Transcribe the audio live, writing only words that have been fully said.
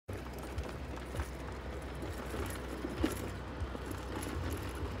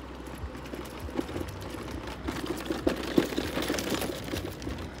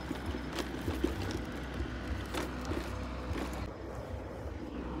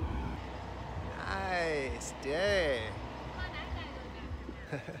day.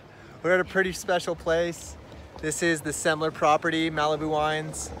 We're at a pretty special place. This is the Semler property, Malibu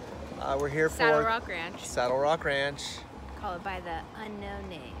Wines. We're here for Saddle Rock Ranch. Saddle Rock Ranch. Call it by the unknown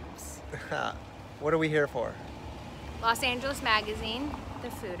names. What are we here for? Los Angeles Magazine,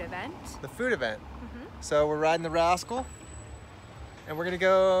 the food event. The food event. So we're riding the Rascal, and we're gonna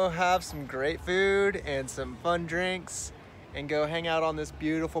go have some great food and some fun drinks and go hang out on this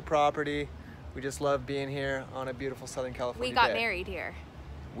beautiful property. We just love being here on a beautiful Southern California We got day. married here.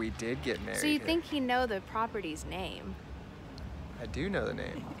 We did get married. So you here. think you know the property's name? I do know the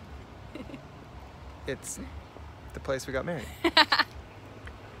name. It's the place we got married.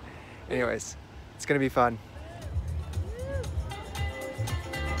 Anyways, it's gonna be fun.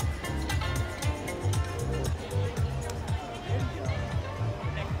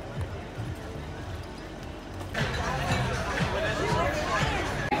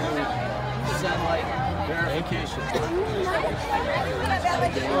 Verification.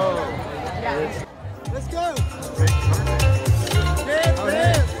 Let's go.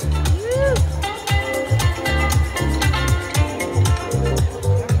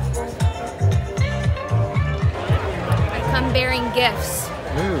 I come bearing gifts.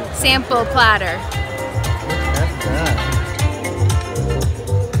 Ooh. Sample platter. Look at that.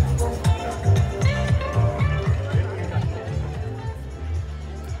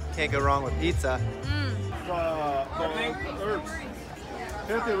 Can't go wrong with pizza. Herbs.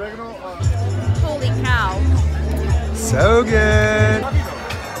 Healthy oregano. Holy cow. So good.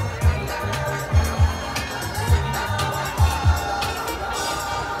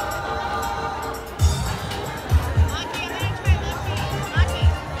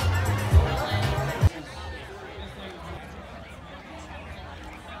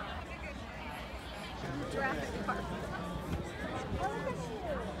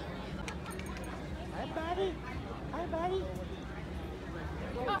 Hi, buddy.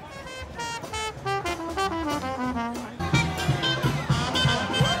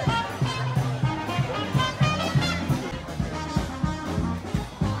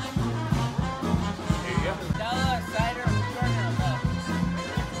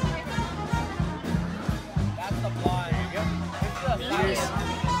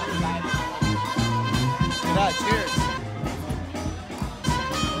 Cheers.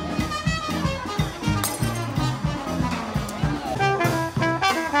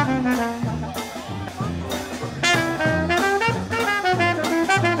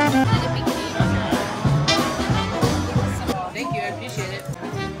 Thank you, I appreciate it.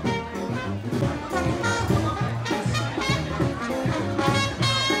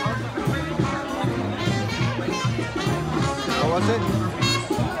 What was it?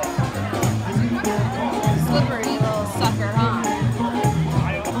 Slippery little sucker, huh?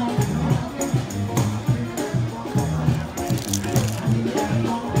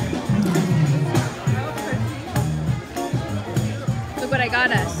 Look what I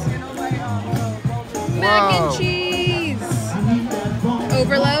got us. Mac and cheese.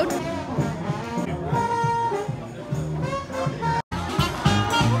 Overload.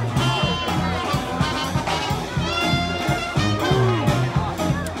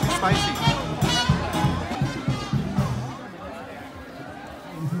 Spicy.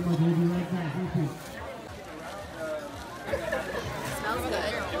 Smells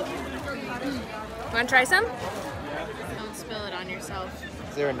good. Want to try some? Don't spill it on yourself.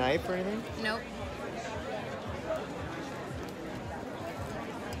 Is there a knife or anything? Nope.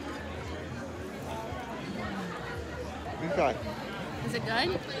 We've got. Is it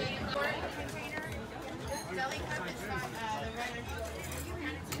good?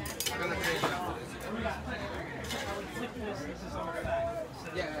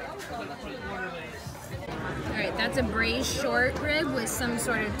 Alright, that's a braised short rib with some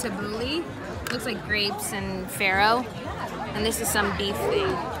sort of tabbouleh. Looks like grapes and farro. And this is some beef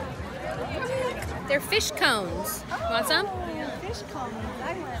thing. They're fish cones. Want some? Fish cones.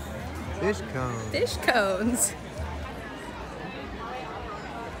 I want Fish cone. Fish cones.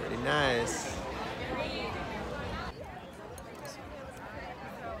 Pretty nice.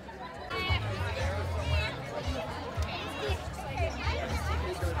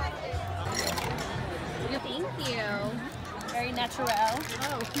 Thank you. very natural.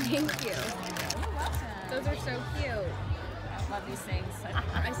 Oh, thank you. Those are so cute. I love these things.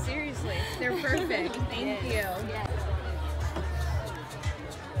 Seriously, they're perfect. Thank you.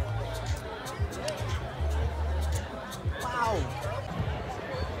 Wow.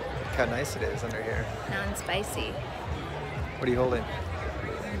 Look how nice it is under here. Non-spicy. What are you holding?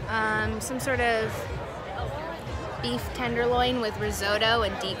 Some sort of beef tenderloin with risotto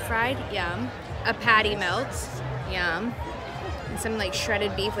and deep fried. Yum. a patty melt. Yum. And some like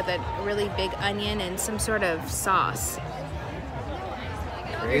shredded beef with a really big onion and some sort of sauce.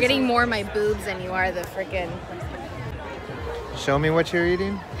 You're getting more of my boobs than you are the frickin'... Show me what you're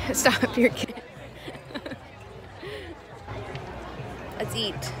eating. Stop your kid. Let's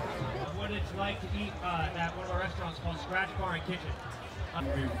eat. What it's like to eat at one of our restaurants called Scratch Bar and Kitchen.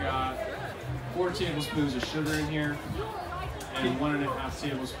 We've got 4 tablespoons of sugar in here and 1.5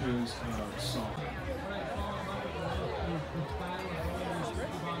 tablespoons of salt.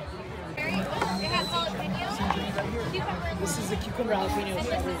 This is the cucumber jalapeno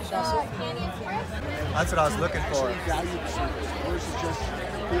salsa. That's what I was looking for. Versus just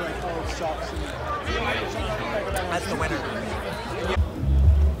be like, oh, it sucks. That's the winner.